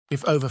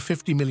If over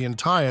 50 million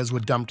tires were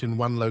dumped in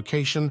one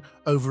location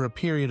over a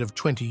period of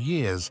 20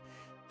 years,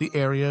 the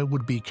area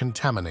would be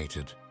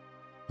contaminated.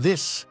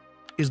 This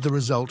is the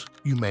result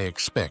you may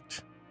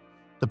expect.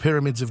 The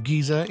pyramids of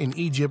Giza in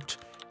Egypt,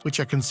 which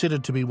are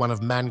considered to be one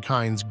of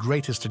mankind's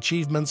greatest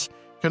achievements,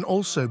 can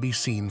also be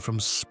seen from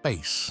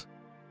space.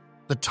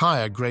 The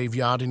Tyre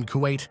graveyard in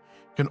Kuwait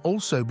can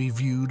also be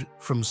viewed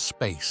from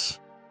space.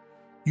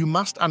 You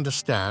must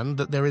understand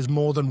that there is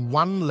more than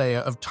one layer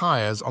of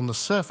tires on the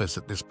surface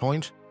at this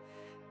point.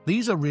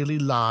 These are really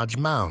large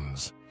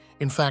mounds.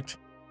 In fact,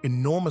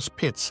 enormous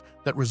pits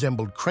that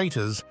resembled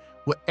craters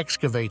were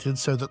excavated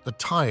so that the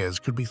tires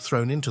could be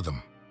thrown into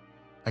them.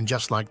 And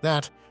just like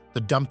that,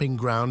 the dumping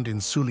ground in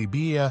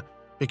Sulibiya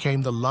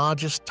became the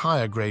largest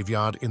tire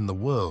graveyard in the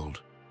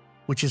world,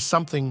 which is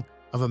something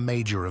of a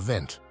major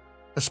event,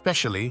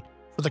 especially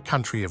for the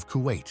country of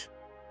Kuwait.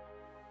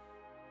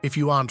 If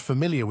you aren't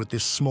familiar with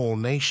this small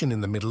nation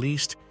in the Middle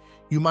East,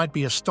 you might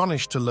be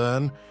astonished to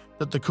learn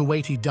that the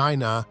Kuwaiti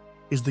dinar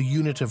is the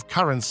unit of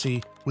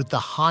currency with the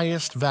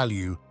highest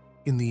value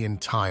in the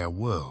entire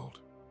world.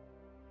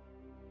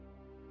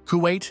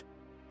 Kuwait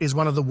is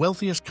one of the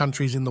wealthiest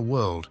countries in the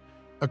world,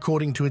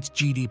 according to its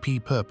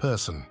GDP per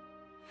person.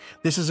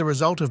 This is a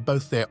result of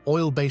both their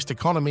oil-based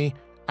economy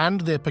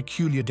and their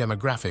peculiar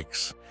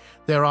demographics.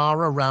 There are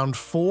around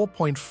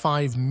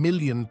 4.5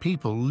 million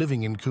people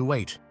living in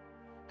Kuwait.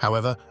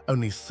 However,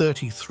 only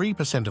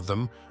 33% of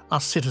them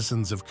are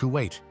citizens of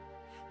Kuwait.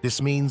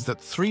 This means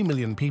that 3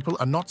 million people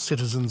are not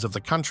citizens of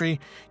the country,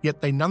 yet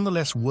they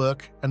nonetheless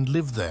work and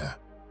live there.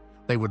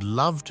 They would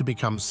love to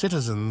become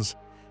citizens,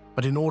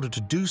 but in order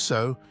to do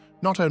so,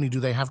 not only do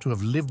they have to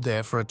have lived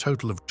there for a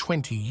total of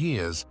 20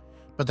 years,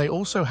 but they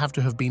also have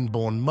to have been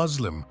born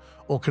Muslim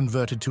or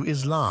converted to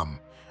Islam,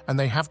 and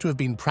they have to have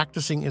been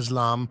practicing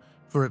Islam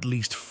for at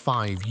least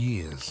 5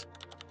 years.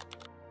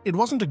 It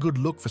wasn't a good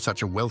look for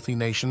such a wealthy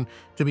nation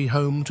to be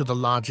home to the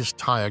largest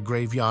tire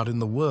graveyard in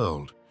the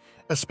world,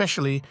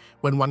 especially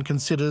when one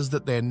considers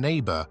that their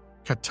neighbor,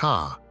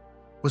 Qatar,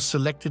 was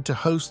selected to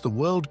host the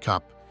World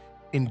Cup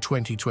in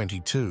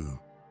 2022.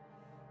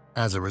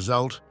 As a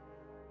result,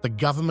 the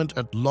government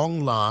at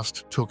long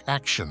last took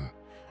action,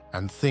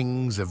 and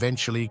things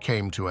eventually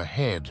came to a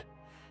head.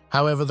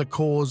 However, the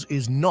cause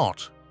is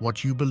not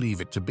what you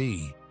believe it to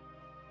be.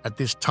 At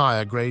this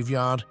tire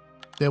graveyard,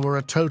 there were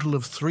a total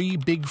of 3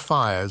 big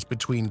fires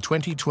between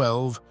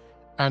 2012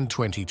 and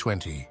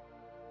 2020.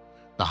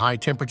 The high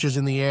temperatures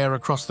in the air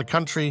across the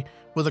country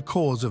were the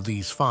cause of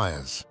these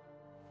fires.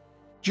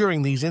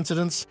 During these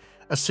incidents,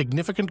 a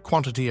significant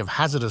quantity of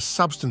hazardous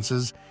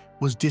substances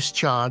was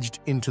discharged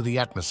into the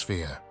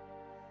atmosphere.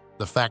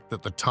 The fact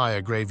that the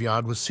tire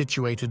graveyard was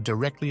situated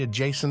directly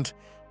adjacent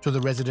to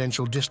the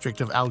residential district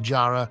of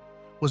al-Jahra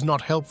was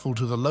not helpful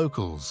to the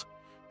locals,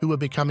 who were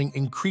becoming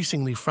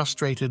increasingly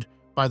frustrated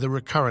by the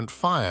recurrent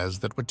fires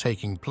that were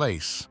taking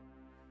place.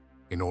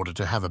 In order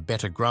to have a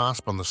better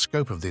grasp on the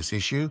scope of this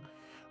issue,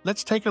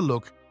 let's take a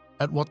look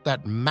at what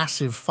that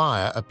massive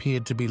fire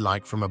appeared to be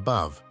like from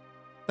above.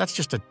 That's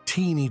just a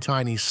teeny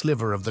tiny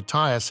sliver of the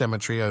tire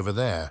cemetery over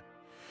there.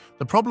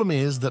 The problem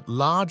is that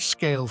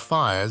large-scale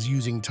fires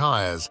using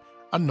tires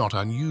are not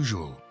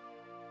unusual.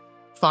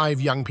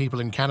 5 young people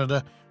in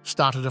Canada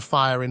started a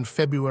fire in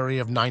February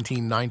of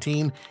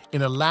 1919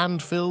 in a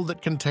landfill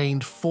that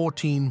contained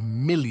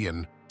 14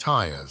 million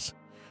tires.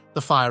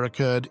 The fire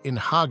occurred in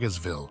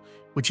Hagersville,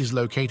 which is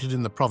located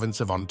in the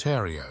province of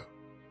Ontario.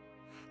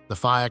 The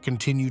fire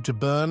continued to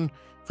burn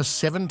for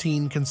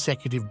 17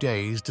 consecutive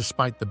days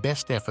despite the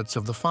best efforts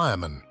of the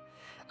firemen,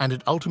 and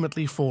it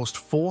ultimately forced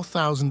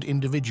 4,000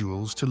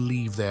 individuals to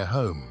leave their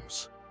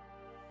homes.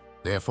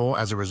 Therefore,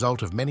 as a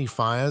result of many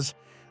fires,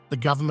 the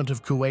government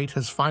of Kuwait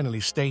has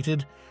finally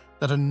stated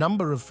that a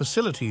number of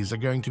facilities are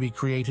going to be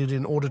created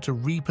in order to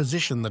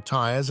reposition the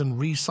tires and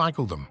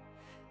recycle them.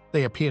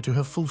 They appear to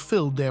have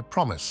fulfilled their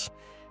promise,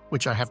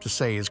 which I have to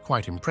say is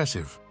quite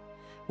impressive.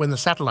 When the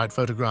satellite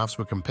photographs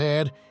were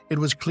compared, it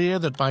was clear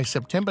that by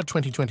September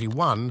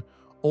 2021,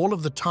 all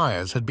of the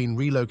tires had been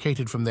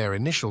relocated from their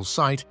initial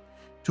site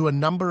to a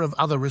number of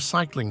other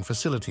recycling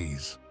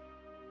facilities.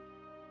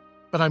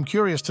 But I'm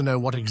curious to know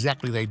what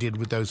exactly they did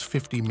with those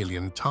 50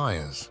 million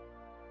tires.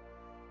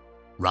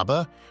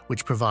 Rubber,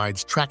 which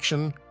provides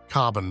traction,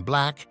 carbon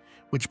black,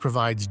 which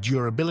provides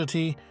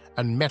durability,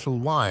 and metal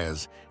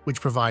wires,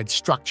 which provide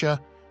structure,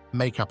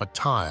 make up a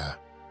tire.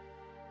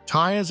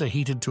 Tires are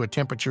heated to a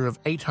temperature of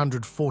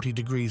 840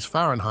 degrees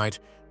Fahrenheit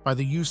by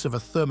the use of a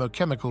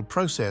thermochemical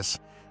process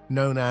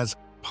known as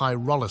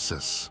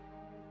pyrolysis.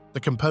 The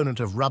component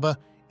of rubber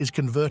is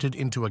converted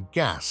into a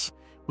gas,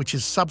 which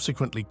is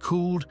subsequently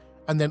cooled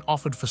and then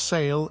offered for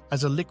sale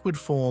as a liquid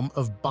form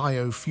of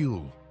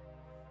biofuel.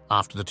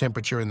 After the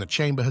temperature in the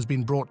chamber has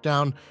been brought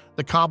down,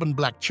 the carbon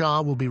black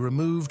char will be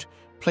removed,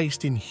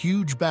 placed in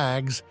huge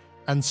bags,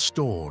 and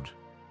stored.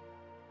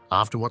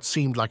 After what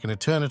seemed like an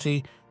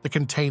eternity, the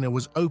container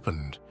was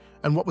opened,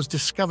 and what was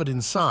discovered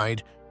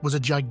inside was a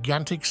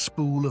gigantic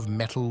spool of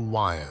metal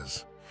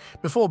wires.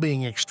 Before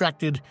being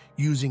extracted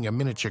using a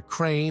miniature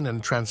crane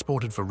and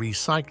transported for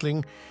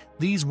recycling,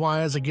 these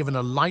wires are given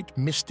a light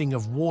misting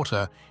of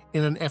water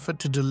in an effort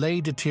to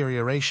delay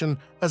deterioration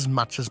as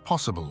much as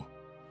possible.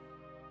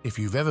 If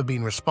you've ever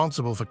been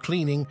responsible for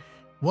cleaning,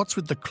 what's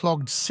with the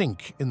clogged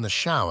sink in the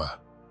shower?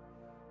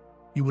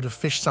 You would have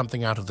fished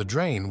something out of the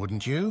drain,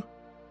 wouldn't you?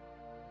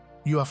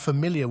 You are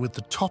familiar with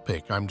the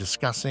topic I'm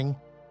discussing.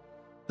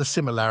 The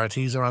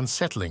similarities are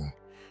unsettling.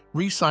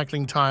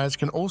 Recycling tires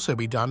can also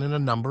be done in a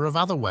number of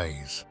other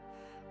ways.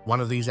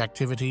 One of these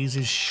activities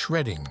is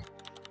shredding.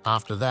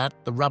 After that,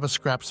 the rubber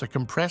scraps are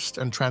compressed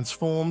and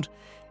transformed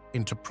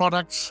into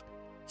products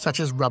such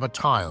as rubber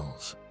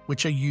tiles,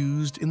 which are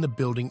used in the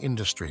building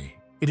industry.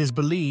 It is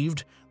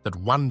believed that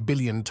 1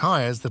 billion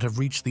tires that have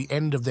reached the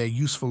end of their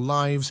useful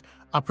lives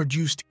are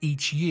produced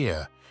each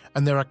year,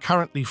 and there are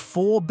currently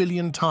 4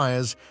 billion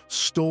tires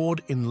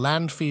stored in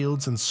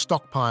landfills and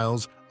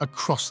stockpiles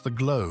across the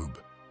globe.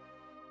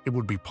 It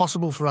would be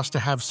possible for us to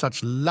have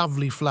such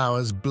lovely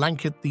flowers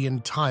blanket the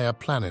entire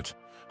planet.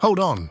 Hold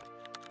on,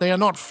 they are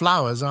not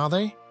flowers, are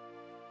they?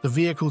 The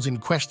vehicles in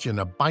question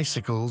are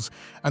bicycles,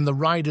 and the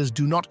riders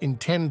do not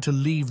intend to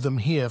leave them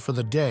here for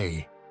the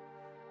day.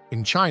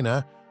 In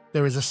China,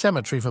 there is a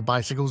cemetery for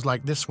bicycles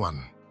like this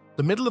one.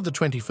 The middle of the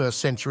 21st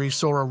century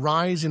saw a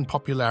rise in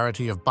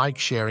popularity of bike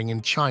sharing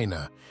in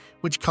China,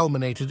 which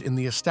culminated in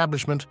the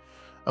establishment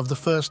of the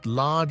first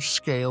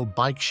large-scale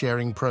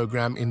bike-sharing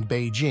program in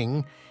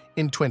Beijing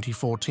in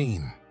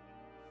 2014.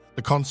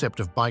 The concept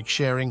of bike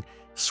sharing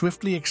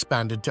swiftly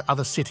expanded to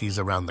other cities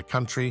around the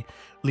country,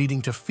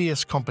 leading to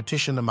fierce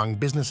competition among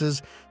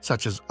businesses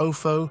such as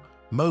Ofo,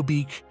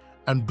 Mobique,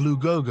 and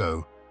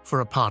Bluegogo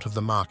for a part of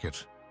the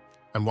market.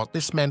 And what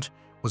this meant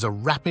was a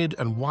rapid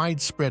and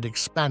widespread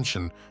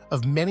expansion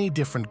of many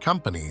different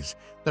companies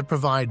that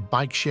provide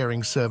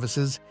bike-sharing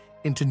services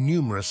into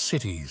numerous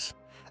cities.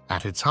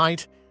 At its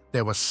height,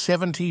 there were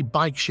 70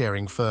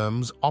 bike-sharing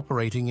firms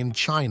operating in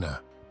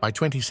China. By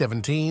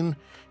 2017,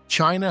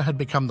 China had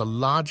become the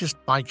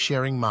largest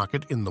bike-sharing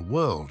market in the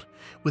world,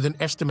 with an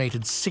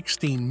estimated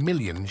 16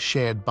 million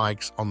shared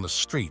bikes on the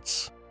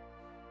streets.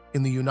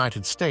 In the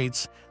United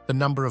States, the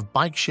number of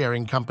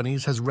bike-sharing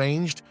companies has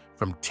ranged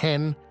from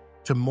 10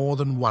 to more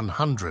than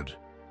 100.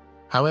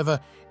 However,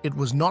 it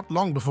was not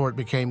long before it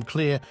became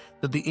clear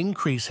that the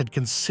increase had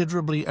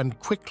considerably and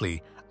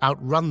quickly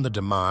outrun the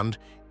demand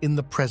in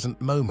the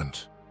present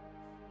moment.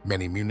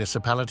 Many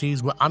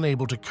municipalities were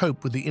unable to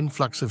cope with the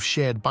influx of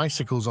shared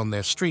bicycles on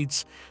their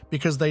streets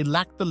because they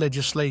lacked the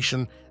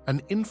legislation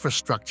and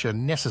infrastructure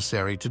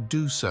necessary to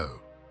do so.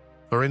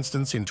 For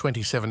instance, in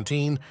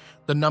 2017,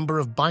 the number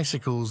of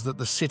bicycles that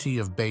the city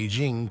of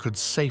Beijing could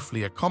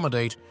safely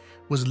accommodate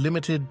was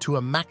limited to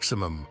a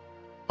maximum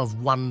of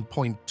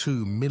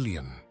 1.2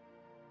 million.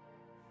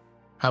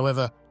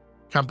 However,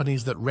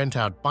 companies that rent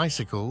out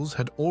bicycles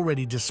had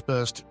already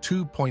dispersed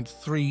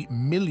 2.3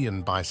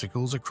 million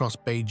bicycles across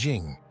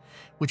Beijing,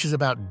 which is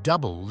about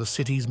double the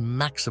city's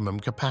maximum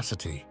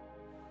capacity.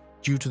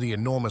 Due to the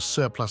enormous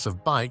surplus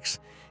of bikes,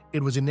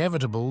 it was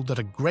inevitable that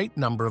a great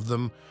number of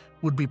them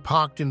would be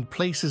parked in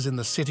places in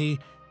the city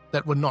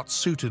that were not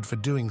suited for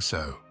doing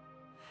so.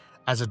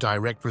 As a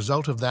direct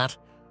result of that,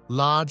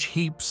 large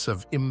heaps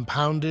of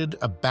impounded,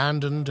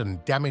 abandoned,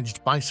 and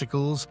damaged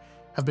bicycles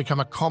have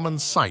become a common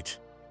sight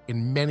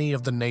in many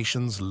of the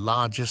nation's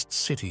largest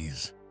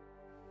cities.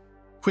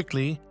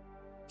 Quickly,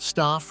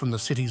 staff from the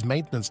city's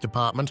maintenance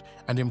department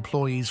and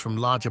employees from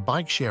larger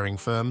bike-sharing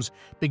firms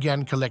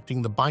began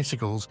collecting the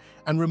bicycles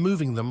and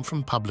removing them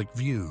from public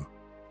view.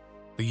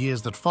 The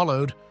years that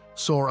followed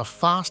saw a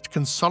fast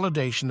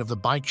consolidation of the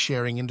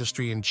bike-sharing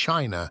industry in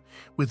China,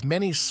 with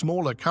many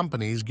smaller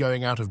companies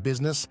going out of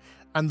business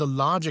and the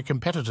larger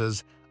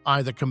competitors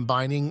either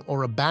combining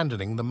or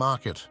abandoning the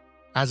market.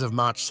 As of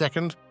March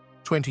 2nd,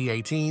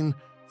 2018,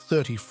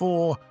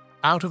 34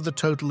 out of the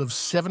total of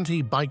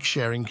 70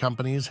 bike-sharing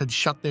companies had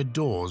shut their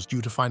doors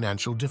due to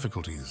financial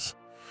difficulties.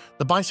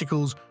 The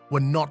bicycles were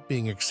not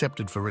being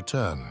accepted for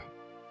return.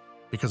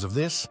 Because of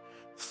this,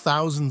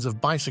 thousands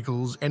of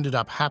bicycles ended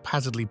up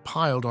haphazardly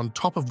piled on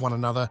top of one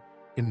another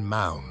in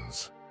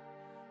mounds.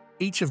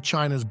 Each of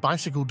China's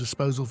bicycle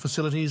disposal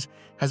facilities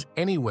has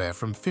anywhere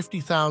from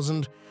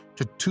 50,000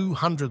 to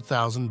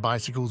 200,000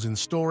 bicycles in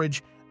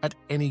storage at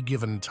any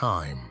given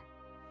time.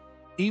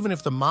 Even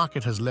if the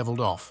market has leveled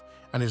off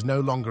and is no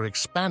longer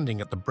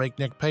expanding at the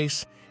breakneck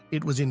pace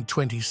it was in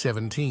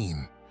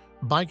 2017,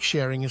 bike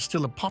sharing is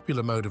still a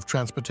popular mode of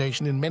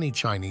transportation in many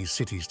Chinese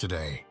cities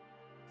today.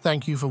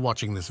 Thank you for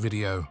watching this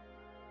video.